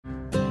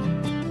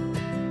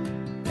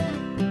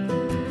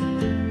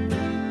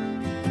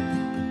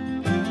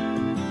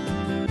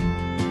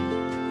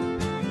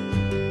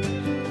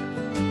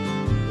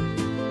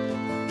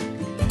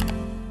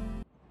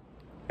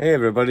Hey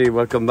everybody,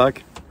 welcome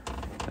back.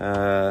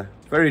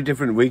 Very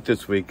different week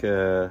this week.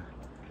 Having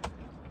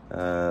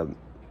a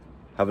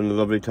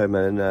lovely time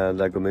in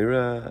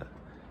𝗷𝗵𝗵𝗸𝗲𝗏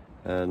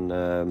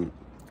and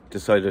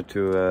decided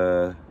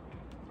to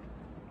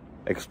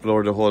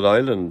explore the whole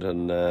island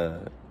and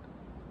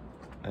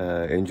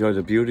enjoy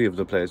the beauty of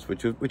the place,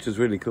 which is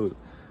really cool.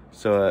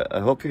 So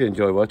I hope you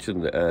enjoy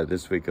watching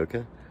this week,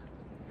 okay?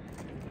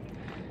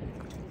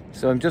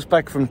 So I'm just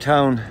back from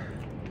town,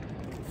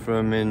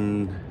 from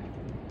in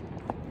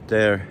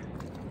there,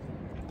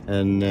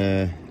 and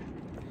the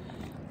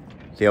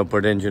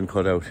outboard engine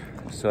cut out,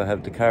 so I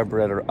have the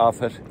carburetor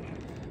off it.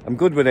 I'm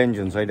good with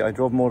engines. I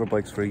drove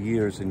motorbikes for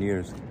years and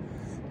years,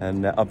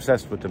 and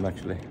obsessed with them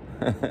actually.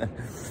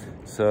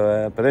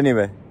 So but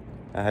anyway,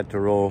 I had to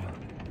row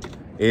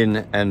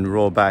in and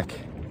row back,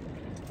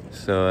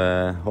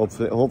 so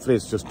hopefully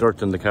it's just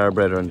dirt in the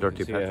carburetor and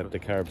dirty petrol. I have the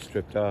carb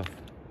stripped off,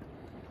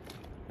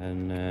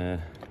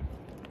 and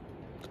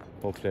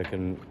hopefully I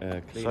can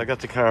clean. So I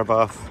got the carb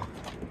off,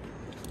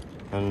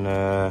 and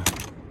I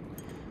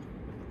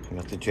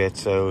got the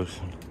jets out.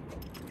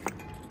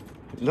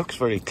 It looks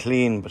very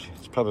clean, but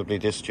it's probably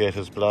this jet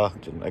is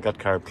blocked, and I got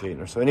carb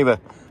cleaner. So anyway,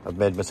 I've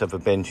made myself a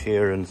bench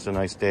here, and it's a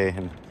nice day,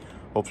 and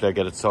hopefully I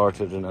get it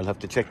sorted, and I'll have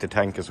to check the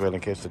tank as well in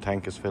case the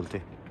tank is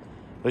filthy.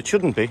 But it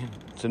shouldn't be.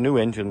 It's a new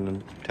engine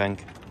and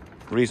tank,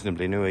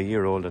 reasonably new, a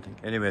year old I think.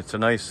 Anyway, it's a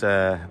nice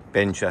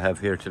bench I have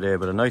here today,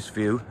 but a nice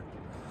view,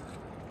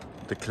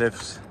 the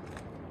cliffs.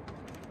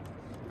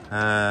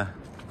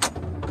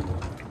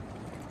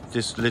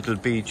 This little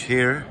beach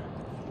here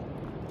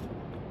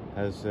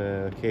has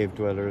cave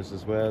dwellers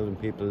as well, and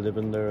people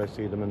living there. I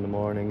see them in the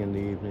morning, in the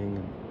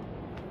evening.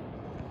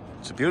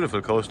 It's a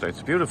beautiful coastline. It's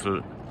a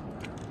beautiful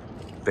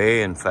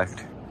bay, in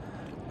fact.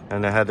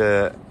 And I had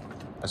a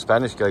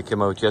Spanish guy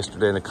came out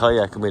yesterday in a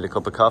kayak and we had a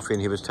cup of coffee,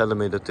 and he was telling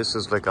me that this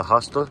is like a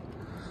hostel,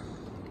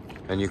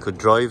 and you could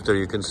drive there.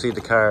 You can see the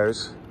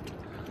cars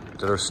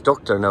that are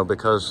stuck there now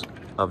because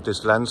of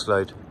this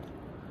landslide.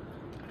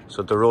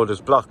 So the road is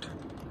blocked,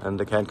 and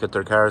they can't get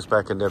their cars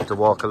back, and they have to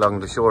walk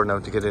along the shore now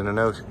to get in and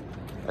out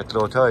at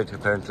low tide,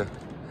 apparently.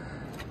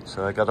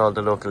 So I got all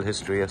the local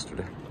history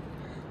yesterday.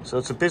 So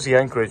it's a busy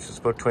anchorage. It's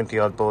about 20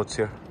 odd boats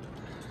here,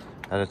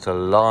 and it's a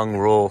long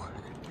row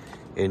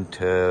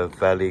into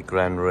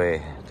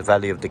𝗷𝗵𝗵𝗃𝗃, the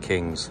Valley of the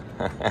Kings.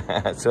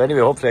 So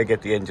anyway, hopefully I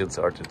get the engine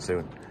sorted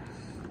soon.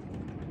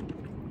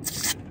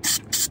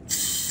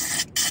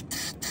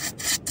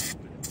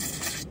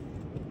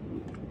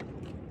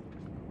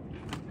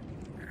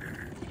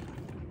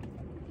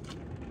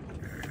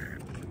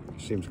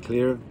 Seems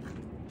clear.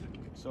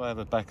 So I have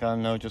it back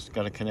on now, just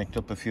got to connect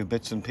up a few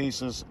bits and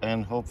pieces,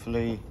 and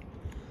hopefully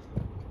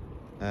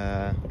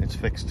it's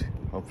fixed.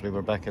 Hopefully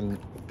we're back in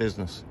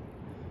business.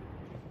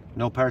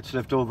 No parts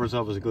left over is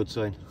always a good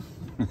sign.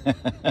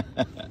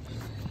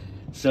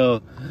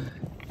 So,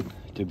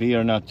 to be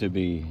or not to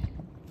be.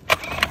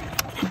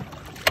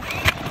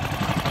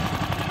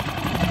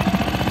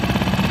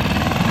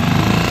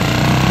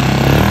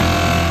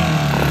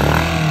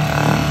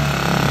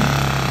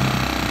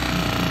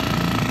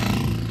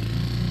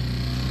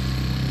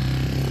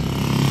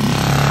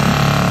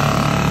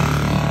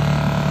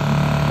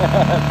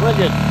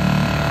 Brilliant.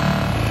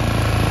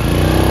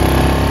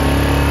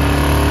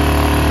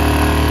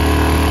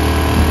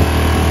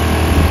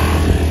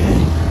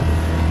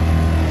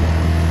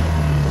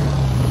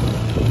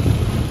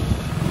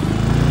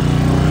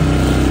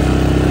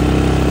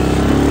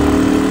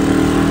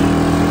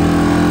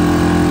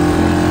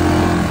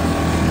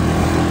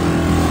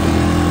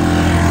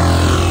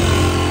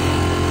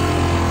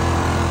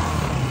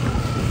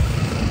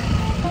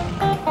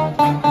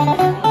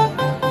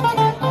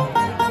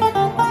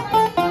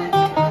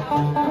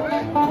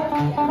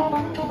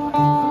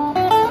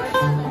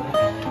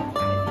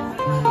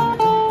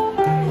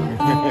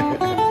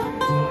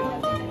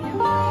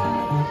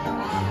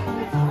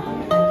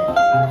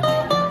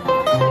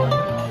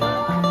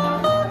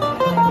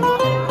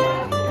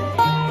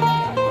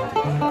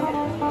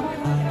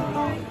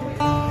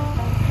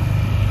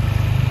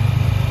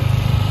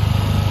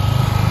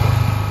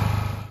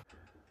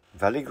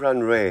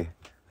 𝗷𝗵𝗵𝗃𝗃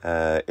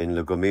in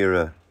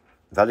𝗷𝗵𝗵𝗃𝗃.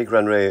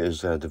 𝗷𝗵𝗵𝗃𝗃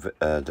is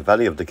the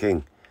Valley of the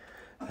King.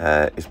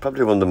 It's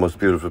probably one of the most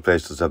beautiful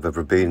places I've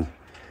ever been.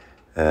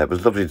 It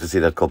was lovely to see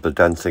that couple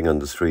dancing on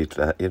the street,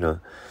 you know.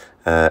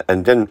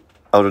 And then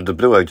out of the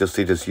blue, I just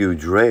see this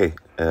huge ray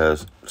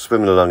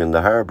swimming along in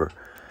the harbour.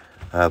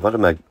 What a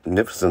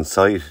magnificent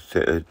sight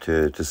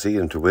to see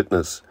and to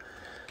witness.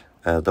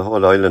 The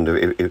whole island,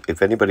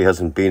 if anybody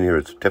hasn't been here,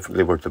 it's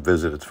definitely worth a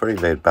visit. It's very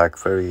laid back,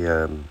 very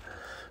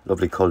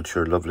lovely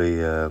culture,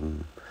 lovely.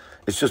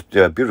 It's just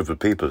beautiful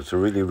people. It's a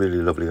really, really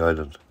lovely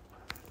island.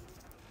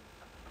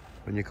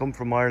 When you come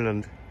from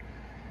Ireland,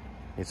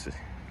 it's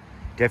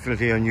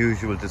definitely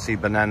unusual to see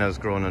bananas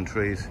growing on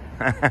trees.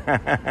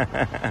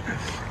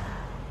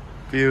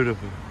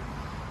 Beautiful.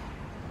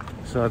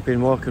 So I've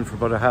been walking for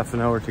about a half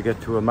an hour to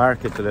get to a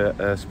market that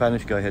a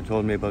Spanish guy had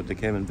told me about. They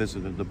came and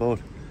visited the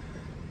boat.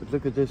 But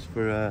look at this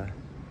for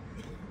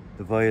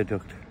the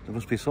viaduct. There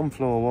must be some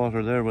flow of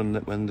water there when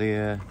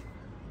the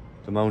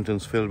the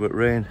mountains filled with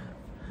rain.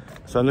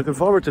 So I'm looking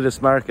forward to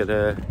this market.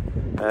 A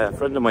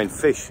friend of mine,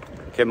 Fish,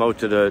 came out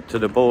to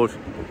the boat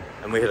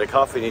and we had a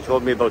coffee, and he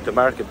told me about the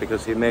market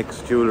because he makes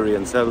jewellery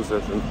and sells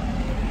it. And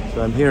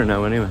so I'm here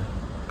now anyway.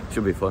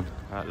 Should be fun.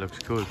 That looks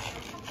cool.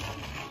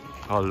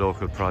 All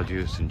local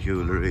produce and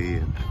jewellery.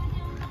 And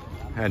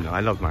I know, I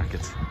love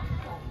markets.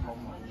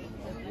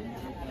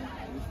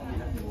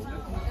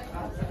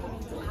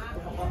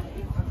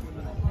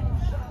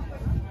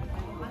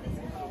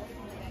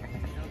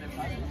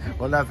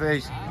 Hola,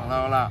 Fish.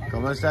 Hola, hola.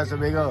 ¿Cómo estás,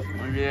 amigo?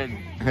 Muy bien.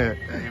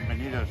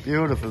 Bienvenidos.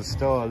 Beautiful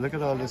stall. Look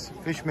at all this.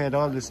 Fish made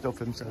all this stuff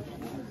himself.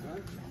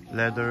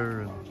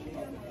 Leather.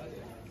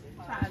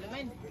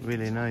 And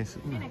really nice.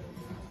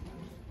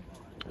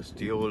 It's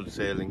the old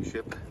sailing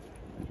ship.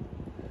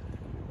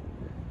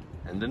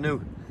 And the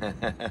new.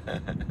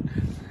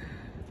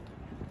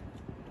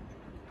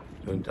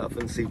 Don't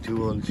often see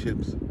two old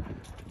ships.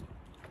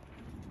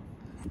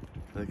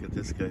 Look at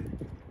this guy.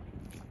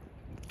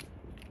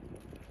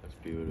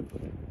 Beautiful.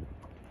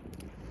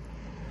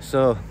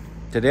 So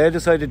today I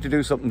decided to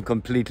do something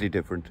completely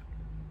different.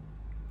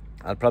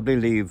 I'll probably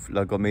leave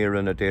La Gomera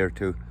in a day or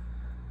two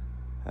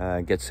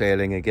and get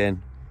sailing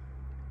again.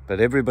 But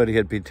everybody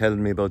had been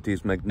telling me about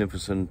these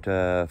magnificent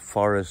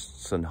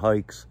forests and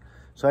hikes.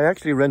 So I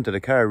actually rented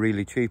a car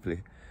really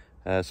cheaply.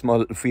 A small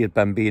little Fiat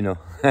Bambino.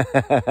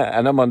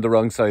 And I'm on the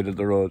wrong side of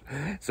the road,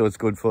 so it's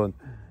good fun.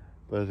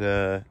 But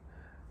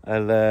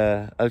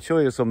I'll show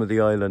you some of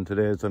the island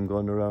today as I'm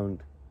going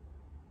around.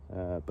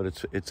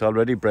 But it's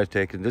already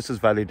breathtaking. This is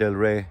Valley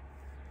Gran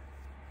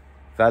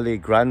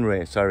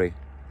Rey, sorry,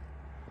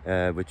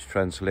 which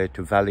translates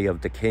to Valley of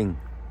the King.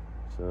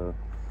 So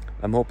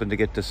I'm hoping to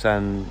get to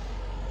San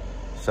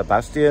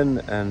Sebastian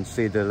and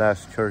see the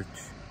last church.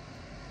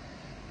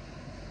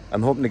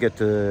 I'm hoping to get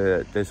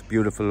to this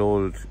beautiful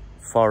old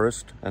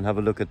forest and have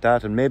a look at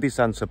that, and maybe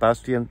San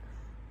Sebastian.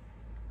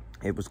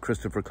 It was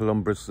Christopher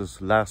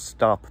Columbus's last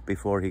stop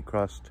before he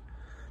crossed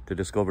to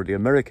discover the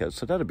Americas,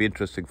 so that'd be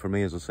interesting for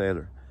me as a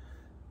sailor.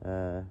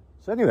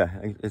 So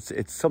anyway,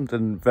 it's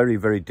something very,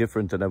 very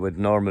different than I would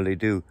normally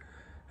do.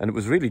 And it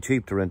was really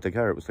cheap to rent a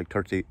car. It was like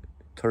 30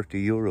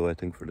 euro, I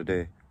think, for the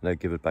day. And I'd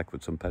give it back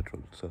with some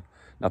petrol. So,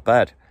 not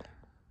bad.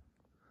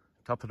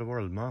 Top of the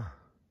world, ma.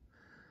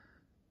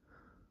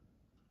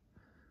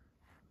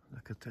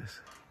 Look at this.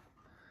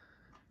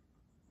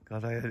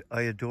 God,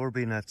 I adore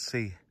being at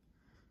sea.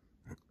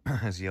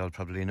 As you all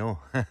probably know.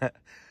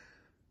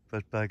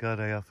 But by God,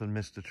 I often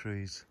miss the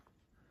trees.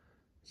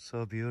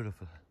 So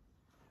beautiful.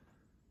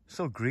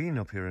 So green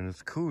up here, and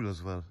it's cool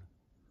as well.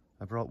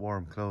 I brought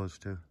warm clothes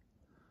too.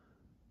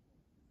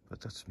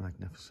 But that's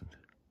magnificent.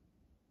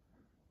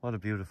 What a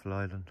beautiful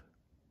island.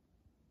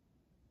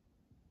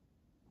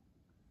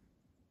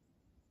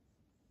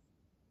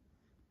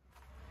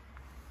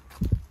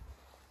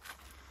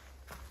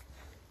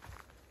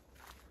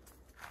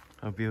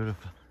 How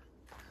beautiful.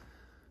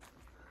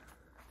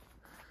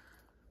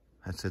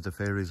 I'd say the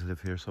fairies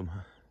live here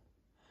somehow.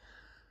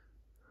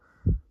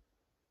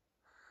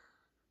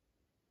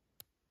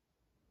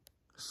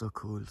 So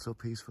cool, so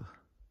peaceful.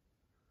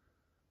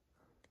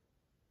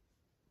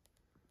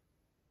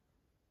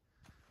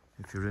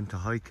 If you're into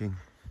hiking,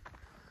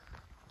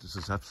 this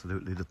is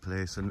absolutely the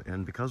place.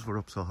 And because we're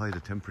up so high, the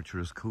temperature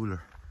is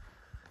cooler.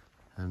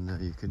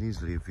 And you can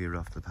easily veer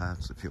off the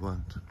paths if you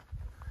want.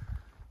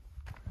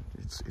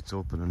 It's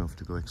open enough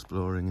to go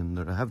exploring, and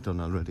I have done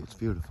already. It's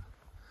beautiful.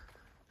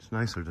 It's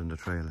nicer than the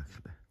trail,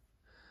 actually.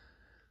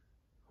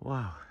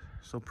 Wow,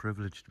 so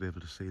privileged to be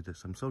able to see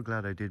this. I'm so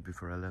glad I did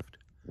before I left.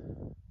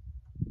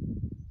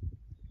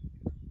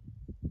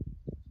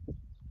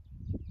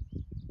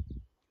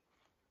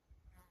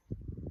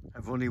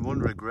 I've only one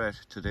regret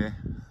today.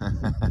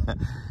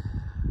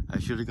 I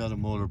should have got a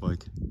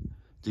motorbike.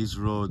 These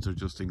roads are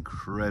just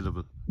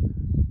incredible.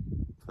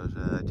 But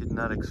I did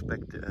not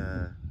expect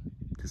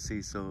to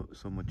see so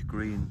much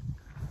green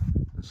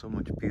and so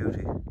much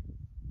beauty.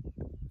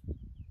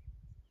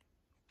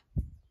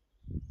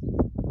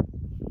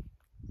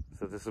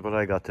 So this is what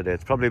I got today.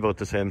 It's probably about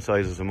the same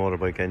size as a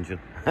motorbike engine.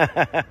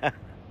 I'm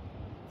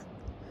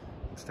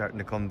starting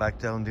to come back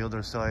down the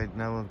other side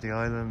now of the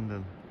island,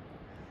 and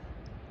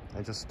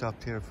I just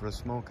stopped here for a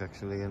smoke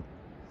actually, and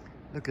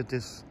look at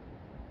this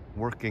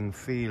working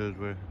field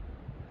where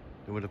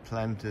they would have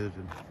planted,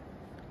 and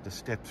the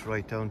steps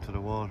right down to the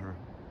water.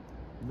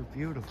 Isn't it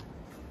beautiful?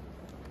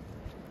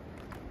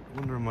 I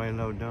wonder am I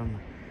allowed down?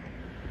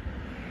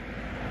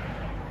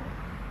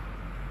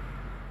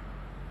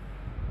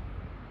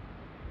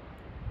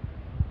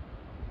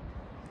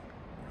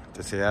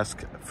 They say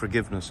ask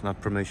forgiveness,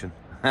 not permission.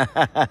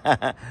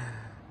 But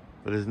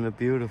isn't it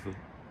beautiful?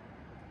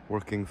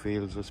 Working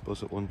fields, I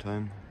suppose, at one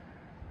time.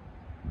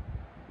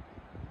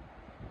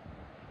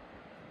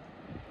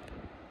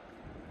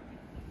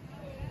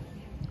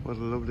 What a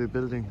lovely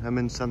building. I'm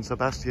in San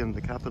Sebastian,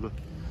 the capital.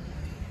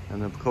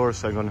 And of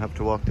course I'm going to have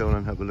to walk down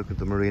and have a look at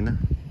the marina.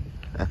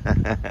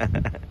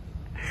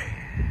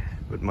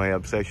 With my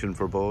obsession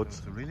for boats.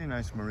 It's a really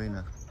nice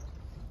marina.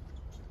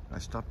 I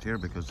stopped here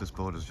because this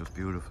boat is just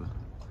beautiful.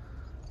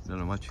 I don't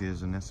know what she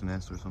is, an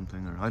SNS or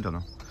something, or I don't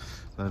know.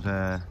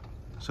 But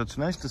so it's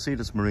nice to see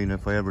this marina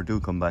if I ever do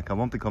come back. I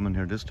won't be coming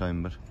here this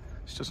time, but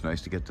it's just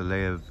nice to get the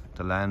lay of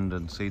the land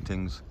and see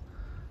things.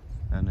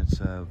 And it's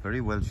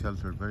very well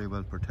sheltered, very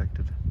well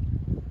protected.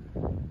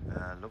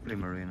 Lovely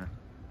marina.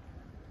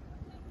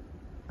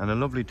 And a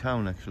lovely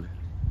town, actually.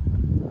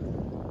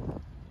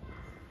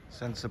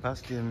 San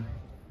Sebastian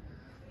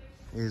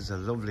is a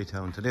lovely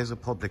town. Today's a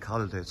public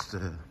holiday. It's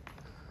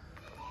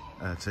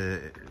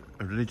a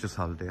religious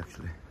holiday,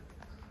 actually.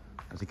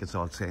 I think it's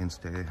All Saints'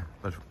 Day.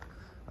 But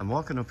I'm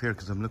walking up here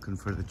because I'm looking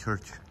for the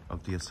Church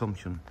of the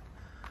Assumption,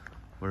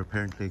 where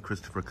apparently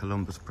Christopher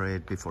Columbus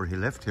prayed before he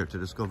left here to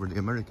discover the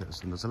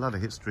Americas. And there's a lot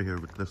of history here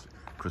with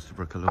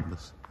Christopher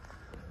Columbus.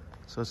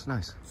 So it's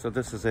nice. So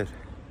this is it.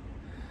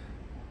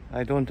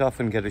 I don't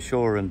often get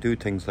ashore and do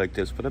things like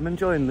this, but I'm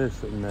enjoying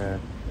this, and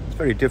it's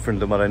very different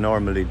than what I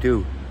normally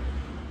do.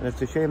 And it's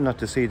a shame not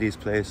to see these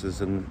places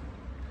and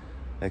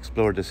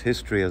explore this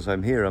history as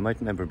I'm here. I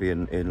might never be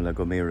in La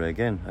Gomera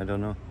again, I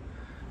don't know.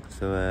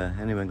 So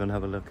anyway, I'm going to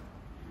have a look.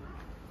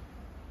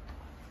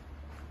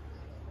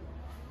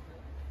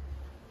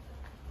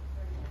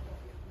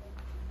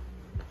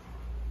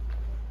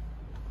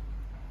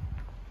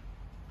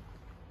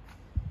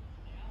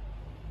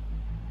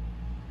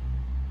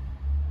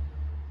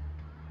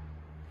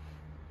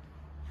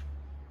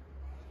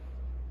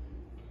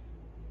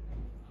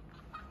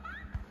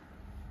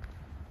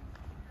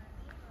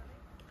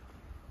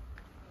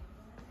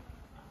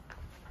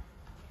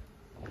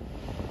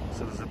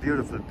 So there's a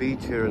beautiful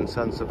beach here in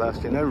San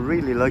Sebastian. I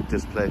really like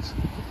this place.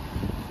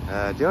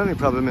 The only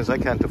problem is I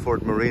can't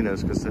afford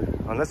marinas, because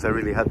unless I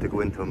really had to go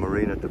into a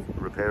marina to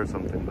repair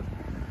something, but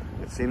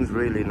it seems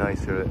really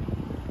nice here.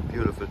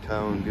 Beautiful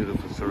town,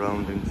 beautiful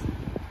surroundings.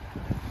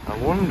 I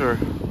wonder,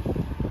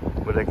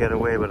 would I get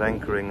away with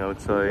anchoring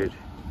outside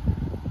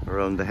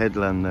around the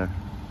headland there?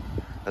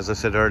 As I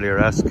said earlier,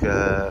 ask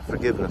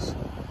forgiveness,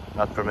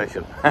 not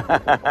permission.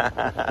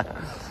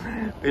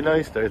 Be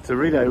nice there.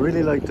 I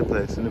really like the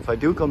place, and if I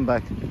do come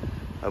back,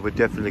 I would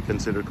definitely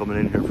consider coming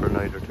in here for a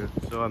night or two.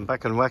 So I'm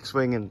back in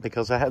Waxwing, and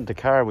because I had the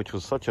car, which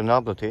was such a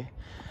novelty,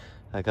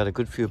 I got a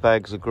good few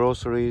bags of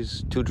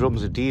groceries, 2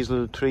 drums of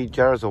diesel, 3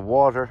 jars of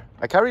water.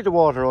 I carried the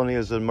water only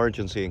as an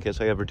emergency in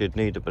case I ever did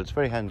need it, but it's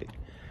very handy.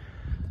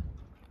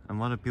 And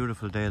what a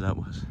beautiful day that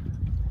was.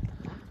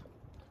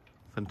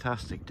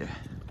 Fantastic day.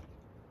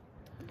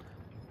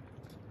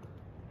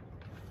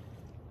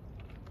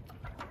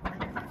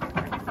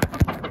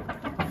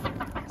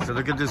 So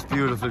look at this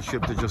beautiful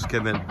ship that just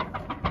came in.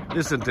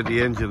 Listen to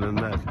the engine and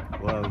that.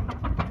 Wow.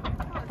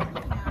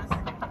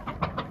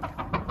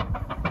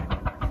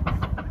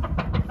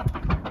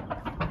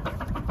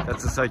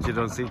 That's a sight you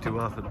don't see too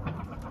often.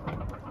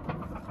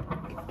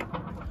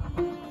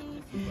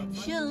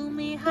 Show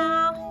me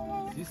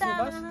how it's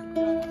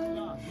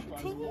done.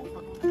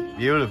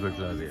 Beautiful,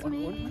 Claudia.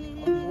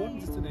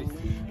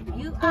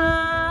 You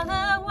are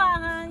the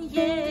one,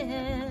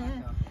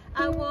 yeah.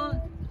 I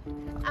want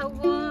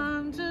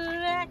to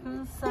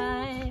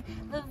reconcile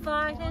the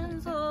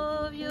violence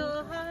of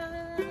your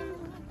heart.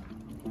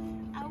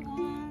 I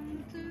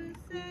want to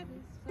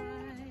satisfy.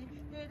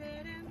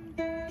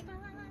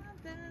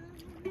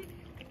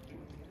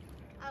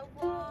 I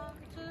want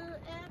to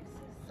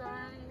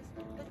exercise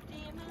the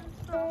demons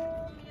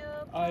from your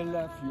body. I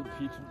love you,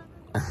 Peter.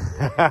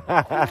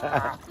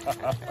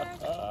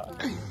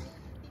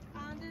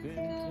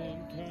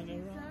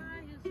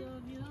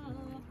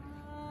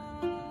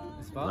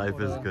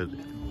 Life is good.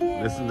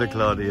 Listen to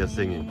Claudia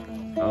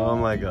singing. Oh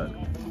my God.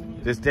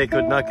 This day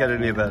could not get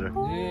any better.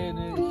 Nee,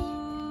 nee,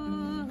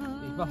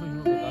 ich mach mich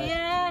nur bereit.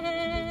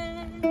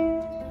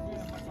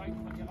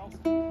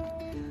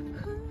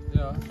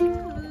 Ja.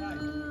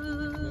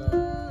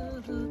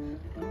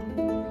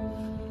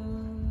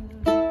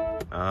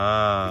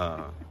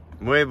 Ah,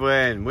 muy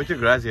buen. Muchas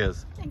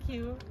gracias. Thank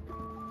you.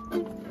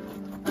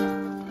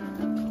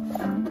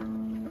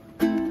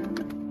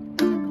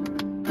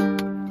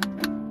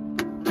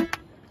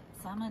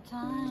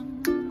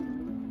 Summertime,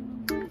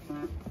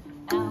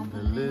 and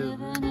the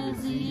living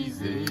is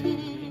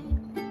easy.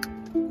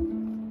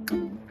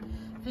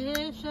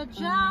 Fish are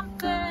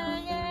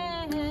jumping,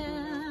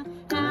 yeah,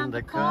 and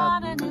the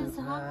cotton is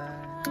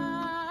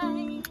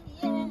high,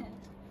 yeah.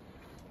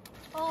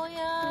 Oh,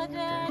 your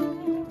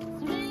daddy's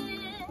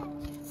rich,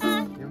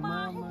 and your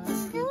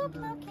mama's good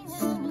looking.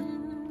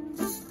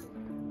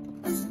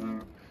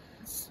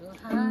 So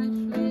hush,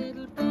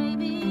 little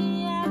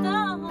baby, and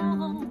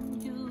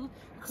don't you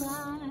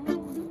cry.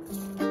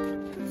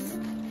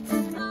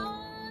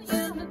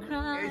 Don't you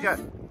cry. Asia,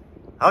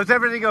 how's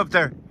everything up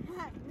there?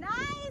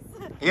 Nice!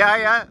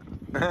 Yeah.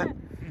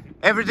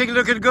 Everything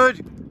looking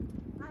good?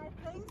 I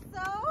think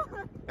so.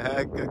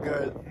 Good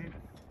girl.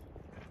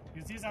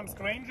 You see some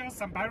strangers,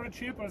 some pirate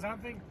ship or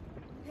something?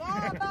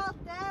 Yeah, about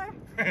there.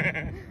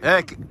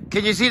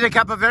 Can you see the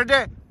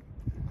𝗙𝗵𝗵𝗸𝗲?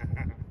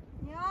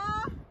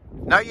 Yeah.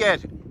 Not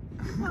yet.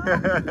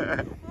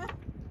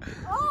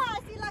 Oh, I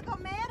see La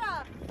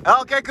Gomera.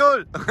 Okay,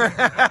 cool.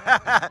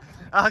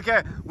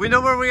 Okay, we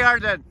know where we are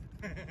then.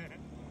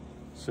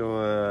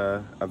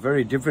 So a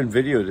very different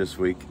video this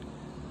week.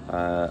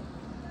 All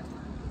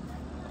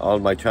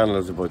my channel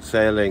is about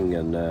sailing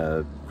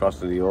and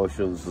crossing the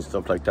oceans and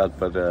stuff like that,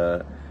 but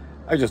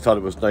I just thought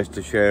it was nice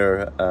to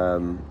share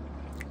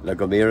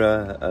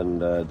𝗷𝗂𝗻𝗃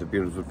and the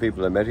beautiful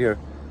people I met here.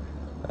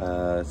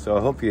 So I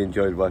hope you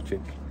enjoyed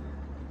watching.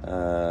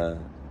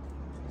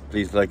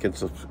 Please like and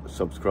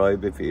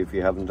subscribe if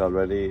you haven't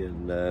already.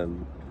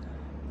 And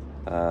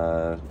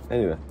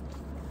anyway,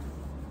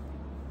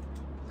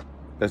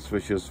 best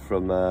wishes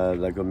from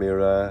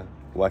𝗷𝗂𝗻𝗃,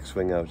 wax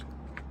swing out.